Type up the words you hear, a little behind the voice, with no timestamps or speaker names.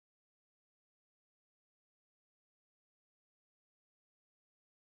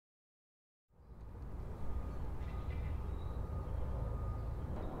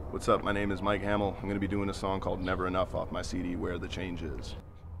What's up? My name is Mike Hamel. I'm going to be doing a song called Never Enough off my CD, Where the Change Is.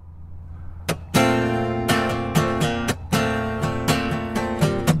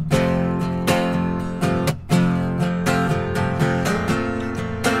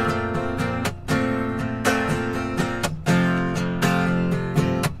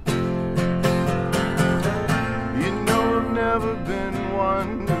 You know I've never been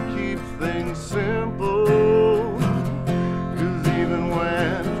one to keep things simple, 'cause even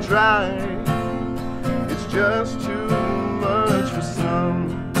when I've tried, it's just too much for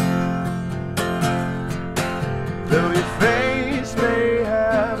some. Though your face may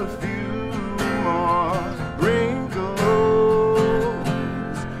have a few more wrinkles,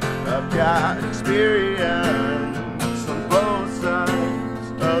 I've got experience on both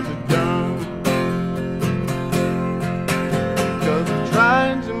sides of the gun. 'Cause I'm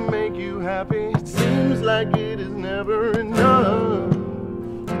trying to make you happy, it seems like it is never enough.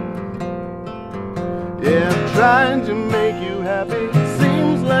 Yeah, I'm trying to make you happy, it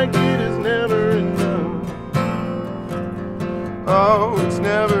seems like it is never enough. Oh, it's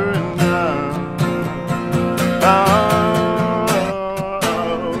never enough. Oh.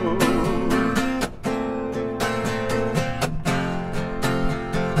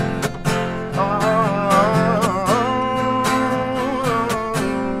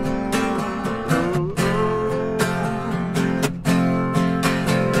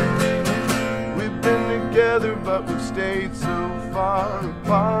 We've been together, but we've stayed so far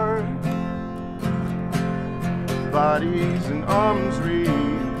apart. Bodies in arm's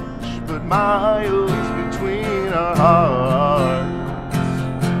reach, but miles between our hearts.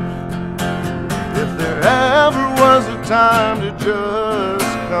 If there ever was a time to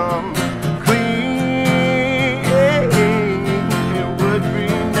just come clean, it would be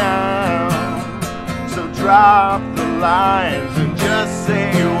now. So drop the lines and just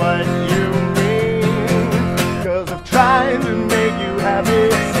say what you mean. 'Cause I've tried to make you happy,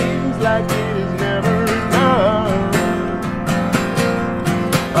 it seems like it is never enough.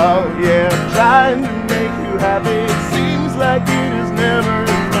 Oh yeah, I'm trying to make you happy, it seems like it is never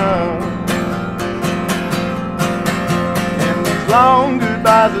enough. And these long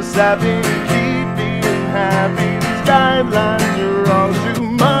goodbyes are sappy, keep being happy. These guidelines are all too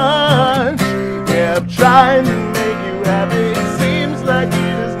much. Yeah, I'm trying to make you happy, it seems like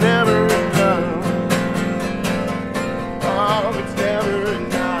it is never enough. Oh, it's never enough.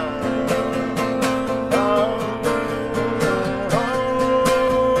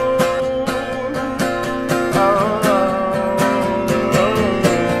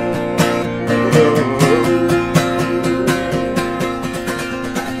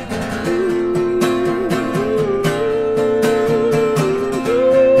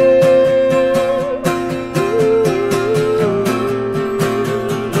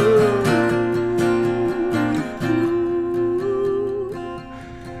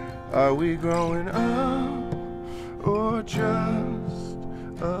 Are we growing up or just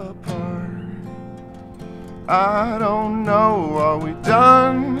apart? I don't know. Are we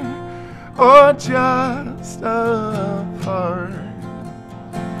done or just apart?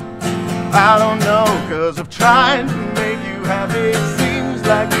 I don't know, 'cause I've tried to make you happy, it seems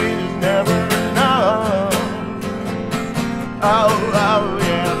like it is never enough. Oh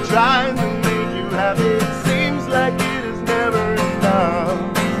yeah, I'm trying to make you happy, it seems like it is never enough.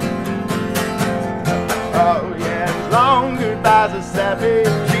 Oh yeah, long goodbyes are sappy,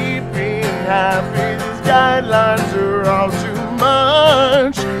 keep being happy. These guidelines are all too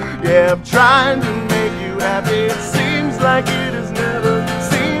much. Yeah, I'm trying to make you happy, it seems like it